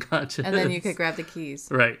themselves unconscious. And then you could grab the keys.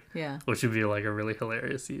 Right. Yeah. Which would be like a really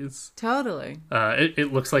hilarious use. Totally.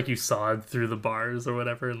 It looks like you sawed through the bars or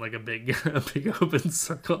whatever in like a big open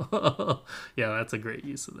circle. Yeah, that's a great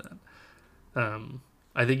use of that.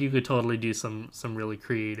 I think you could totally do some really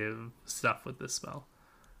creative stuff with this spell,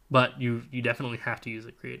 but you definitely have to use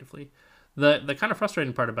it creatively. The kind of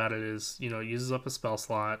frustrating part about it is, it uses up a spell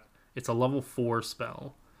slot. It's a level 4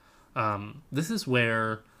 spell. This is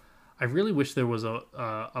where I really wish there was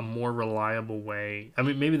a more reliable way. I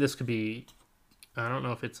mean, maybe this could be, I don't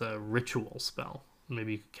know if it's a ritual spell.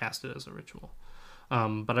 Maybe you could cast it as a ritual.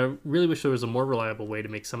 But I really wish there was a more reliable way to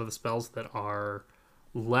make some of the spells that are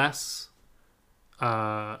less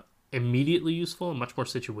immediately useful and much more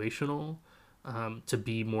situational to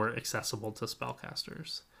be more accessible to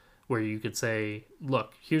spellcasters. Where you could say,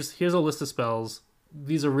 look, here's a list of spells.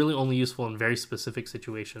 These are really only useful in very specific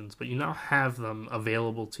situations, but you now have them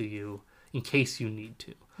available to you in case you need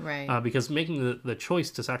to. Right. Because making the choice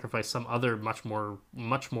to sacrifice some other much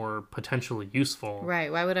more potentially useful. Right.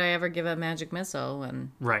 Why would I ever give a magic missile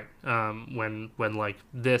when? Right. When like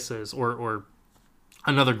this is or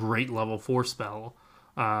another great level 4 spell.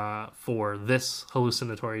 For this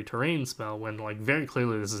Hallucinatory Terrain spell, when like very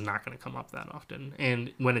clearly this is not going to come up that often,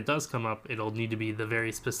 and when it does come up, it'll need to be the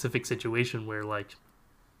very specific situation where like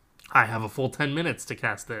I have a full 10 minutes to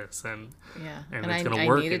cast this, and and it's I going to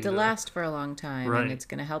work. need it to last for a long time, Right. and it's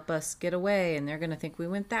going to help us get away, and they're going to think we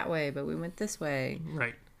went that way, but we went this way.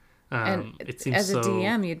 Right. And it seems as a so...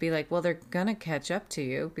 DM, you'd be like, well, they're going to catch up to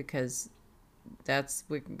you because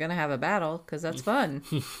we're going to have a battle because that's fun.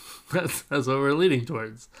 that's what we're leading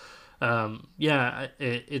towards.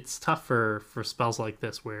 It's tough for spells like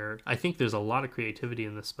this where I think there's a lot of creativity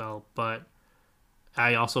in the spell, but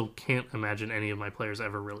I also can't imagine any of my players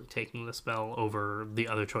ever really taking the spell over the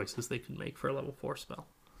other choices they could make for a level 4 spell.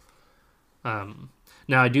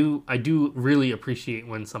 Now I do really appreciate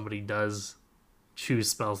when somebody does choose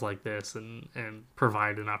spells like this and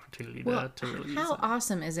provide an opportunity to really use how it.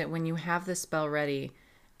 awesome is it when you have the spell ready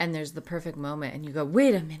and there's the perfect moment and you go,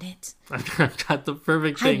 wait a minute, I've got the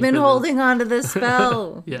perfect thing. I've been holding on to this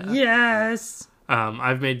spell. Yeah. Yes.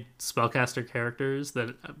 I've made spellcaster characters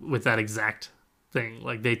that with that exact thing.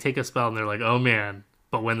 Like, they take a spell and they're like, oh man,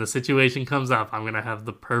 but when the situation comes up, I'm going to have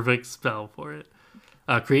the perfect spell for it.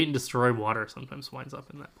 Create and destroy water sometimes winds up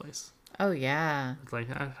in that place. Oh, yeah. It's like,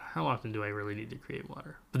 how often do I really need to create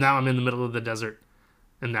water? But now I'm in the middle of the desert,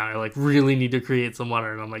 and now I like really need to create some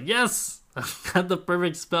water, and I'm like, yes, I've got the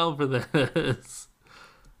perfect spell for this.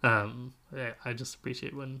 I just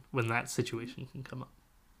appreciate when that situation can come up.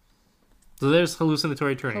 So there's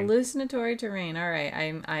Hallucinatory Terrain. Hallucinatory Terrain. All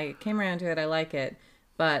right. I came around to it. I like it.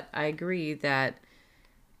 But I agree that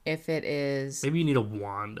if it is... Maybe you need a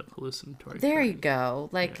wand of hallucinatory There terrain. you go.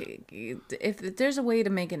 Like, if there's a way to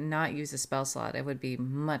make it not use a spell slot, it would be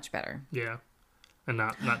much better. Yeah. And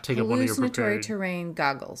not take up one of your Hallucinatory prepared... Terrain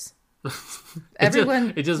goggles.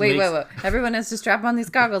 Everyone... Wait. Everyone has to strap on these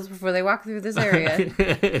goggles before they walk through this area.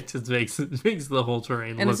 It just makes the whole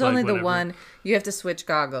terrain and look it's only like the whatever. one... You have to switch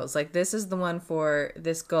goggles. Like, this is the one for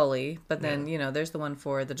this gully, but then, there's the one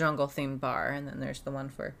for the jungle-themed bar, and then there's the one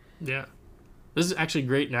for... Yeah. This is actually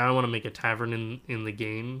great. Now I want to make a tavern in the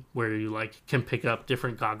game where you like can pick up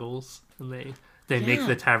different goggles, and they make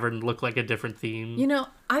the tavern look like a different theme.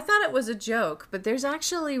 I thought it was a joke, but there's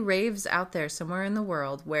actually raves out there somewhere in the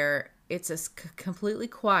world where it's completely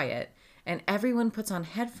quiet and everyone puts on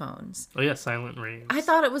headphones. Oh yeah, silent raves. I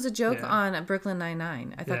thought it was a joke on Brooklyn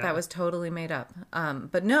Nine-Nine. I thought that was totally made up.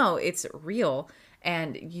 But no, it's real.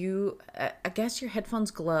 And you, I guess your headphones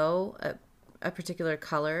glow a particular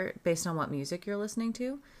color based on what music you're listening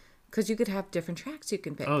to, because you could have different tracks you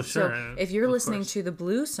can pick. Oh, sure. So if you're listening to the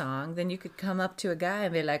blue song, then you could come up to a guy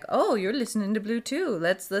and be like, oh, you're listening to blue too,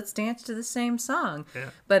 let's dance to the same song.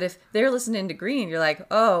 But if they're listening to green, you're like,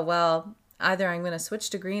 oh, well, either I'm going to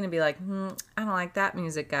switch to green and be like, I don't like that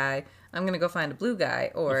music guy, I'm going to go find a blue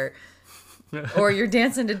guy, or you're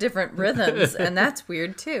dancing to different rhythms, and that's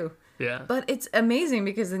weird too. Yeah. But it's amazing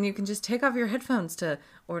because then you can just take off your headphones to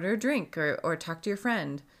order a drink or talk to your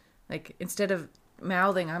friend. Like, instead of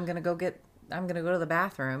mouthing, I'm going to go to the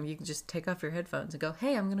bathroom, you can just take off your headphones and go,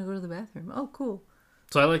 hey, I'm going to go to the bathroom. Oh, cool.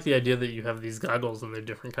 So I like the idea that you have these goggles, and they're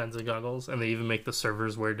different kinds of goggles, and they even make the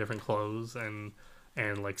servers wear different clothes and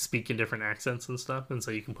like speak in different accents and stuff. And so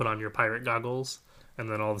you can put on your pirate goggles, and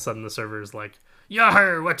then all of a sudden the server's like,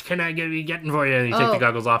 Yahoo, what can I be getting for you? And you take the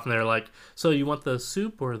goggles off, and they're like, so you want the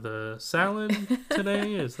soup or the salad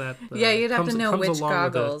today? Is that you'd have to know which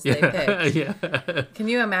goggles they picked. Yeah. Can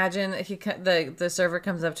you imagine if the server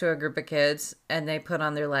comes up to a group of kids and they put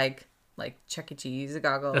on their like Chuck E. Cheese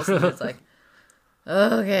goggles, and it's like,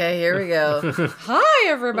 okay, here we go. Hi,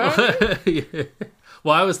 everybody.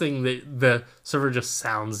 Well, I was thinking that the server just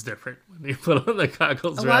sounds different when you put on the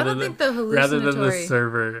goggles rather than the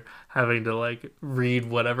server having to like read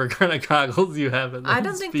whatever kind of goggles you have. And I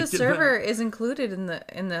don't think the server is included in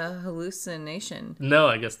the hallucination. No,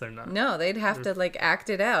 I guess they're not. No, they'd have to like act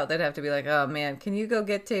it out. They'd have to be like, oh man, can you go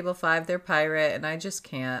get table 5? They're pirate, and I just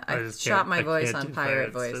can't. I shot my voice on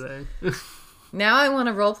pirate voice. Now I want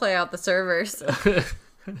to roleplay out the servers.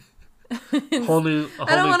 Whole new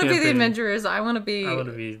I don't want to be the campaign. adventurers. I want to be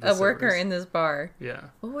a worker in this bar. Yeah.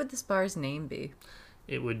 What would this bar's name be?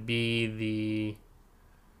 It would be the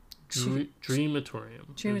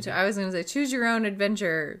Dreamatorium. I was going to say choose your own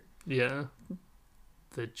adventure. Yeah.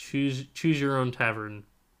 The choose your own tavern.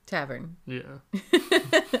 Yeah.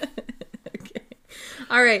 Okay.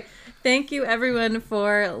 All right. Thank you, everyone,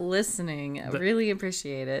 for listening. I really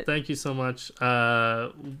appreciate it. Thank you so much.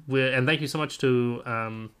 And thank you so much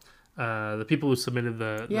to the people who submitted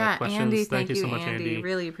the questions. Andy, thank you so much, Andy.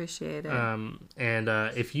 Really appreciate it. And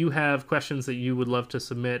if you have questions that you would love to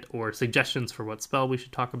submit or suggestions for what spell we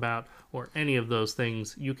should talk about or any of those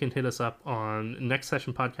things, you can hit us up on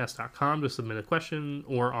nextsessionpodcast.com to submit a question,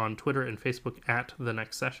 or on Twitter and Facebook at The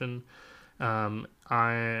Next Session.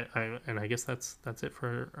 I guess that's it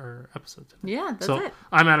for our episode today. Yeah, that's so it.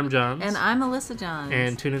 I'm Adam Johns. And I'm Alyssa Johns.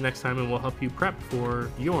 And tune in next time and we'll help you prep for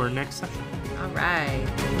your next session. All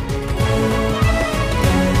right.